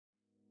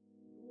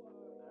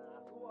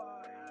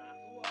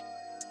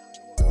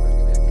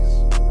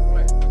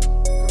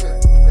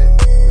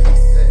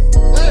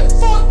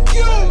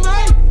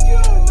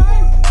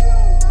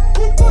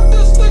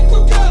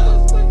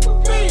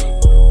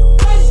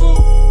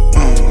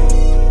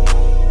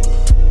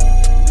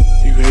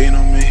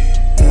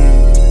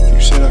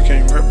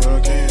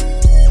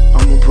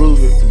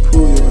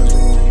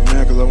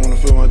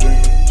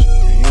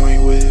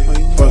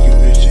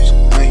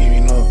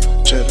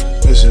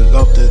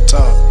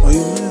Why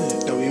you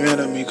mad? Don't be mad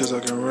at me cause I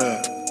can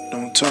rap.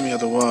 Don't tell me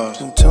otherwise.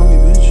 Don't tell me,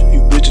 bitch.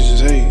 You bitches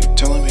is hate,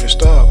 telling me to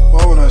stop.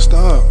 Why would I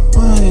stop?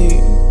 Why?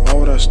 Why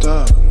would I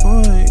stop?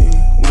 Why?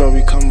 Would I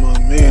become a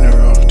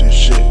millionaire off this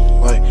shit?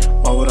 Like,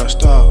 why would I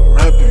stop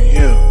rapping?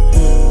 Yeah.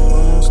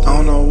 I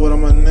don't know what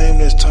I'ma name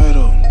this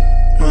title.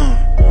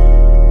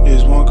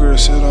 This one girl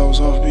said I was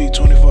offbeat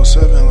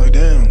 24/7. Like,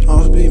 damn.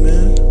 Offbeat,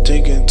 man.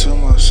 Thinking to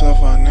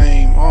myself, I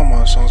name all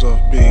my songs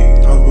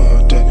offbeat. How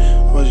about that?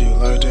 Would you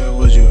like that?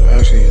 Would you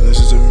actually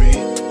listen to me?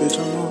 Bitch,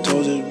 I know.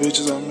 Told you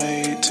bitches I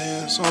made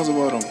 10 songs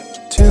about them.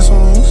 10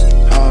 songs.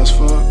 High as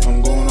fuck,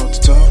 I'm going off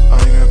the top. I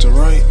ain't have to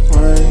write.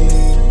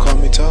 Right. Call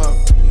me top.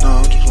 Nah,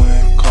 I'm just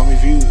playing. Call me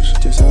views.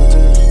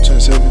 10-17.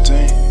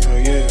 10-17. Hell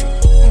yeah.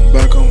 I'm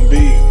back on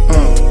beat.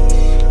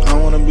 I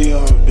wanna be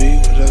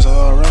offbeat, but that's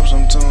how I rap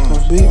sometimes.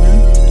 Offbeat, man.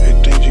 They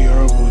think G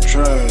Herbal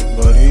trash,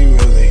 but he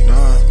really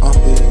not.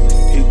 Offbeat.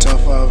 He top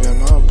 5 in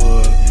my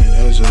book, and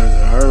that's just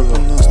a herbal.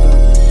 I'm not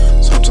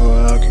stopping.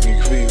 Sometimes I can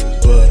get confused,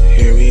 but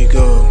here we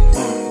go.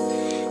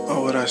 Why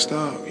would I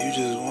stop? You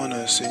just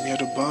wanna see me at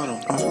the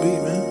bottom.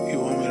 Offbeat, man. You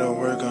want me to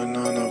work on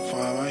 9 to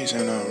 5? I ain't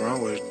saying nothing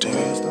wrong with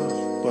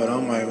that. But I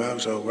might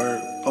have to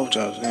work both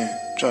jobs in,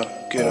 try to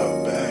get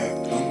a bag.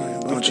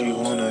 Don't you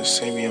wanna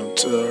see me on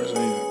tours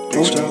and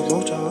big screens?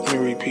 Both jobs. Let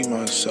me repeat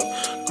myself.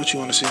 Don't you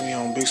wanna see me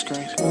on big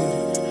screens?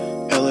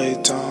 LA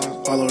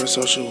Times, all over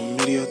social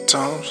media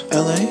times.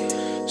 LA?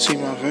 See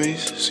my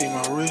face, see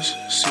my wrist,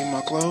 see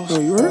my clothes.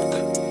 New York?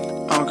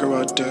 I don't care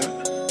about that.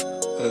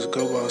 Let's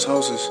go boss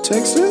houses.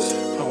 Texas?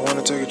 I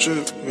wanna take a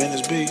trip,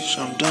 Venice Beach.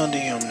 I'm done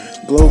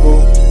DMing.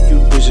 Global.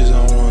 You bitches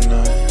don't want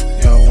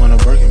nothing. Y'all want a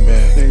Birkin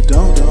bag. They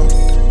don't.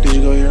 Did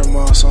you go hear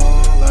my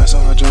song? Last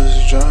song I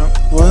just dropped.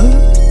 What?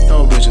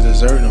 No bitches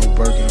deserve no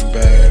Birkin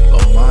bag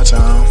on my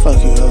time.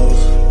 Fuck you,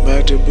 hoes.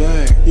 Back to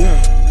back. Yeah.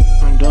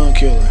 I'm done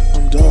killing.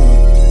 I'm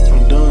done.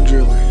 I'm done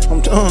drilling. I'm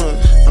done.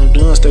 I'm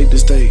done state to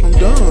state. I'm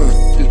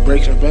done. Just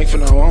breaking the bank for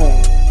now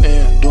on.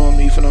 And doing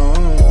me for now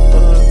on.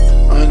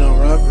 I ain't no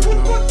rapper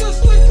though.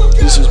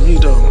 This is me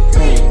though.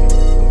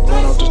 I'm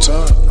going off the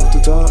top. Off the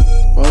top.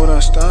 Why would I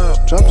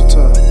stop? Drop the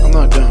top. I'm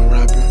not done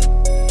rapping.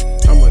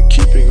 I'ma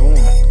keep it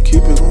going.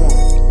 Keep it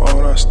going. Why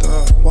would I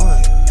stop?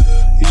 Why?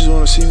 You just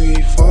wanna see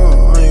me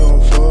fall. I ain't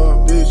gon'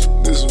 fall, bitch.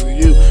 This is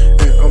you,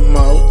 and I'm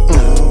out.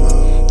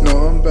 No,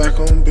 I'm back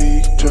on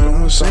beat.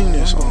 Tryna sing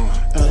this song.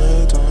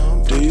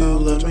 Do you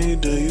love me?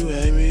 Do you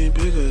hate me?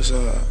 Because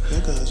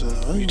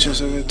you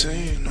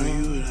 10-17. No,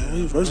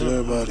 you versus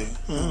everybody.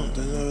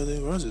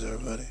 Versus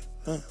everybody.